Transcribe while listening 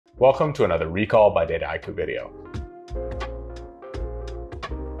Welcome to another Recall by Dataiku video.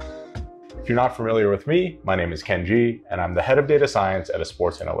 If you're not familiar with me, my name is Ken G, and I'm the head of data science at a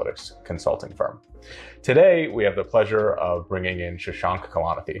sports analytics consulting firm. Today, we have the pleasure of bringing in Shashank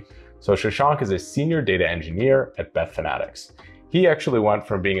Kalanithi. So Shashank is a senior data engineer at Fanatics. He actually went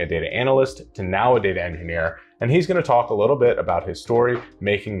from being a data analyst to now a data engineer, and he's going to talk a little bit about his story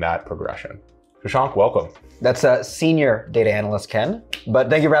making that progression. Shashank, welcome. That's a senior data analyst, Ken, but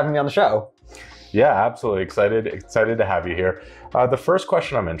thank you for having me on the show. Yeah, absolutely. Excited to have you here. The first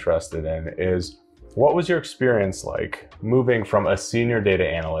question I'm interested in is, what was your experience like moving from a senior data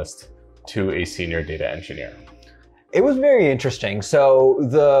analyst to a senior data engineer? It was very interesting. So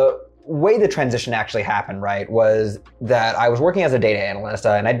the way the transition actually happened, right, was that I was working as a data analyst,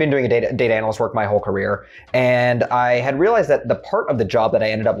 and I'd been doing data analyst work my whole career. And I had realized that the part of the job that I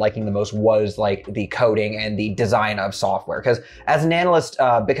ended up liking the most was like the coding and the design of software. Because as an analyst,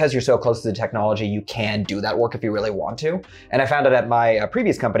 because you're so close to the technology, you can do that work if you really want to. And I found out at my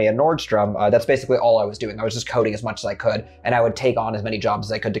previous company at Nordstrom, that's basically all I was doing. I was just coding as much as I could, and I would take on as many jobs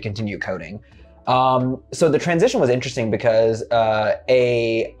as I could to continue coding. So the transition was interesting because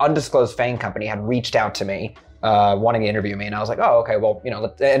a undisclosed FANG company had reached out to me wanting to interview me, and I was like, oh, okay, well, you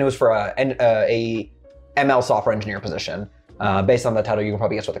know, and it was for a ML software engineer position. Based on the title, you can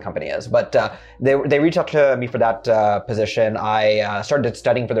probably guess what the company is. But they reached out to me for that position. I started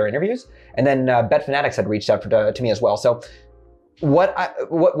studying for their interviews, and then Fanatics had reached out to me as well. So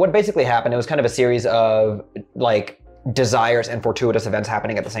what basically happened, it was kind of a series of like desires and fortuitous events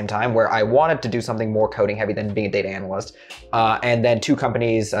happening at the same time, where I wanted to do something more coding heavy than being a data analyst. And then two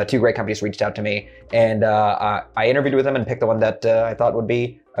great companies reached out to me, and I interviewed with them and picked the one that I thought would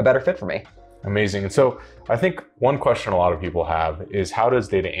be a better fit for me. Amazing. And so I think one question a lot of people have is, how does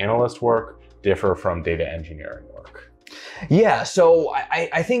data analyst work differ from data engineering work? Yeah, so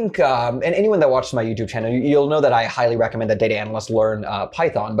I think, and anyone that watches my YouTube channel, you'll know that I highly recommend that data analysts learn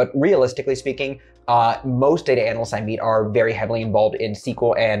Python, but realistically speaking, most data analysts I meet are very heavily involved in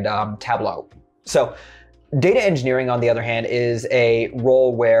SQL and Tableau. So data engineering, on the other hand, is a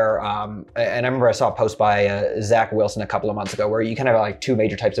role where, and I remember I saw a post by Zach Wilson a couple of months ago, where you kind of have like two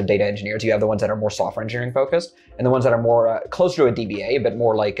major types of data engineers. You have the ones that are more software engineering focused, and the ones that are more closer to a DBA, but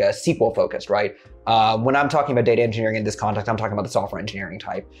more like SQL focused, right? When I'm talking about data engineering in this context, I'm talking about the software engineering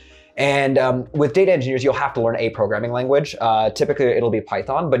type. And with data engineers, you'll have to learn a programming language. Typically, it'll be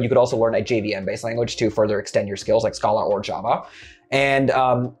Python, but you could also learn a JVM-based language to further extend your skills, like Scala or Java. And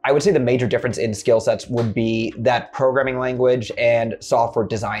I would say the major difference in skill sets would be that programming language and software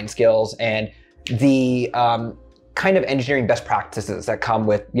design skills and the kind of engineering best practices that come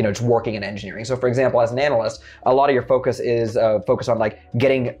with, you know, just working in engineering. So for example, as an analyst, a lot of your focus is focused on like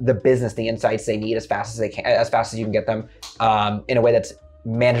getting the business the insights they need as fast as you can get them in a way that's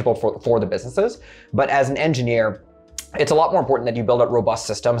manageable for the businesses. But as an engineer, it's a lot more important that you build out robust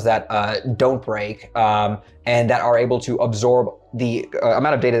systems that don't break and that are able to absorb the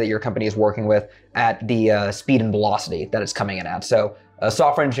amount of data that your company is working with at the speed and velocity that it's coming in at. So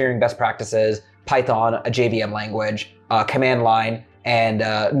software engineering best practices, Python, a JVM language, command line, and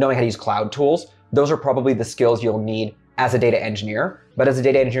knowing how to use cloud tools. Those are probably the skills you'll need as a data engineer. But as a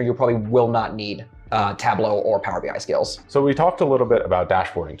data engineer, you probably will not need Tableau or Power BI skills. So we talked a little bit about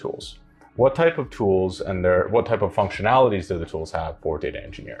dashboarding tools. What type of tools and what type of functionalities do the tools have for data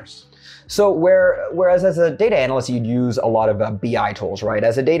engineers? So whereas as a data analyst, you'd use a lot of BI tools, right?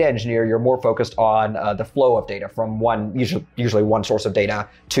 As a data engineer, you're more focused on the flow of data from usually one source of data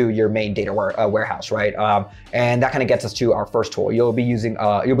to your main data warehouse, right? And that kind of gets us to our first tool. You'll be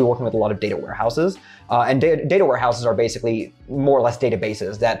working with a lot of data warehouses. And data warehouses are basically more or less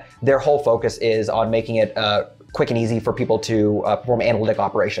databases that their whole focus is on making it quick and easy for people to perform analytic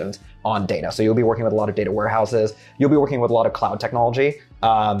operations on data. So you'll be working with a lot of data warehouses. You'll be working with a lot of cloud technology.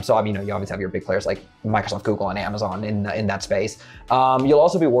 So you know, you obviously have your big players like Microsoft, Google, and Amazon in that space. You'll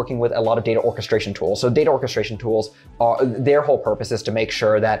also be working with a lot of data orchestration tools. So data orchestration tools, their whole purpose is to make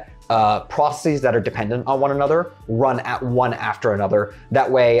sure that processes that are dependent on one another run at one after another. That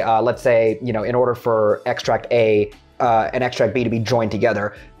way, let's say, you know, in order for extract A and extract B to be joined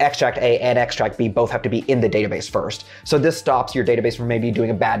together, extract A and extract B both have to be in the database first. So this stops your database from maybe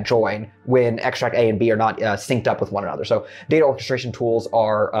doing a bad join when extract A and B are not synced up with one another. So data orchestration tools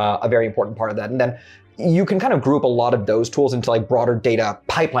are a very important part of that. And then you can kind of group a lot of those tools into like broader data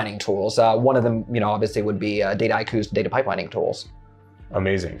pipelining tools. One of them, you know, obviously would be Dataiku's data pipelining tools.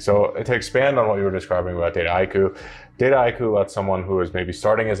 Amazing. So to expand on what you were describing about Dataiku lets someone who is maybe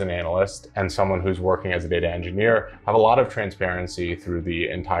starting as an analyst and someone who's working as a data engineer have a lot of transparency through the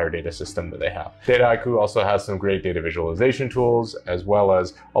entire data system that they have. Dataiku also has some great data visualization tools, as well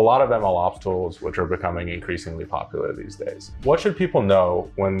as a lot of MLOps tools, which are becoming increasingly popular these days. What should people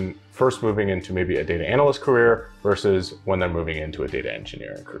know when first moving into maybe a data analyst career versus when they're moving into a data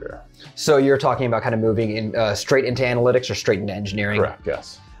engineering career? So you're talking about kind of moving in straight into analytics or straight into engineering? Correct,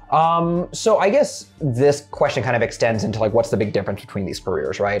 yes. So I guess this question kind of extends into like, what's the big difference between these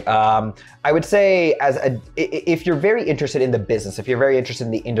careers, right? I would say if you're very interested in the business, if you're very interested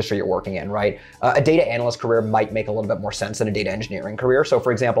in the industry you're working in, right? A data analyst career might make a little bit more sense than a data engineering career. So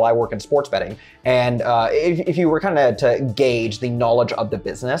for example, I work in sports betting, and if you were kind of to gauge the knowledge of the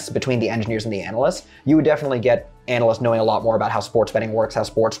business between the engineers and the analysts, you would definitely get analysts knowing a lot more about how sports betting works, how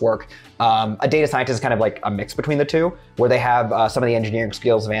sports work. A data scientist is kind of like a mix between the two, where they have some of the engineering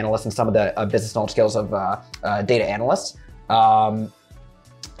skills of analysts and some of the business knowledge skills of data analysts.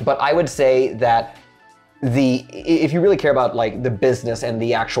 But I would say that if you really care about like the business and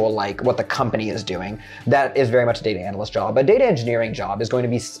the actual like what the company is doing, that is very much a data analyst job. A data engineering job is going to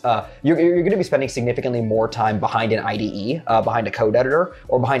be you're going to be spending significantly more time behind an IDE, behind a code editor,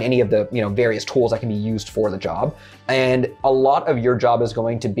 or behind any of the various tools that can be used for the job. And a lot of your job is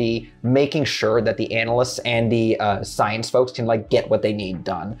going to be making sure that the analysts and the science folks can like get what they need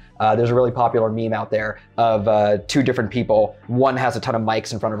done. There's a really popular meme out there of two different people. One has a ton of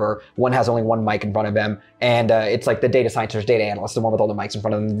mics in front of her. One has only one mic in front of him. And it's like the data scientist, data analyst, the one with all the mics in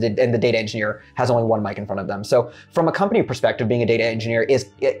front of them, and the data engineer has only one mic in front of them. So from a company perspective, being a data engineer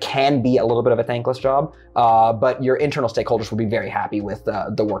it can be a little bit of a thankless job, but your internal stakeholders will be very happy with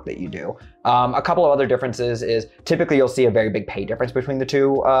the work that you do. A couple of other differences is typically you'll see a very big pay difference between the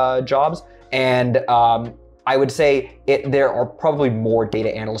two jobs. And I would say there are probably more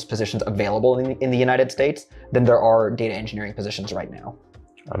data analyst positions available in the United States than there are data engineering positions right now.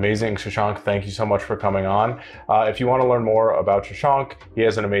 Amazing, Shashank. Thank you so much for coming on. If you want to learn more about Shashank, he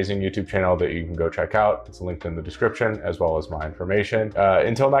has an amazing YouTube channel that you can go check out. It's linked in the description, as well as my information.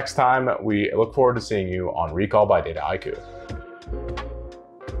 Until next time, we look forward to seeing you on Recall by Dataiku.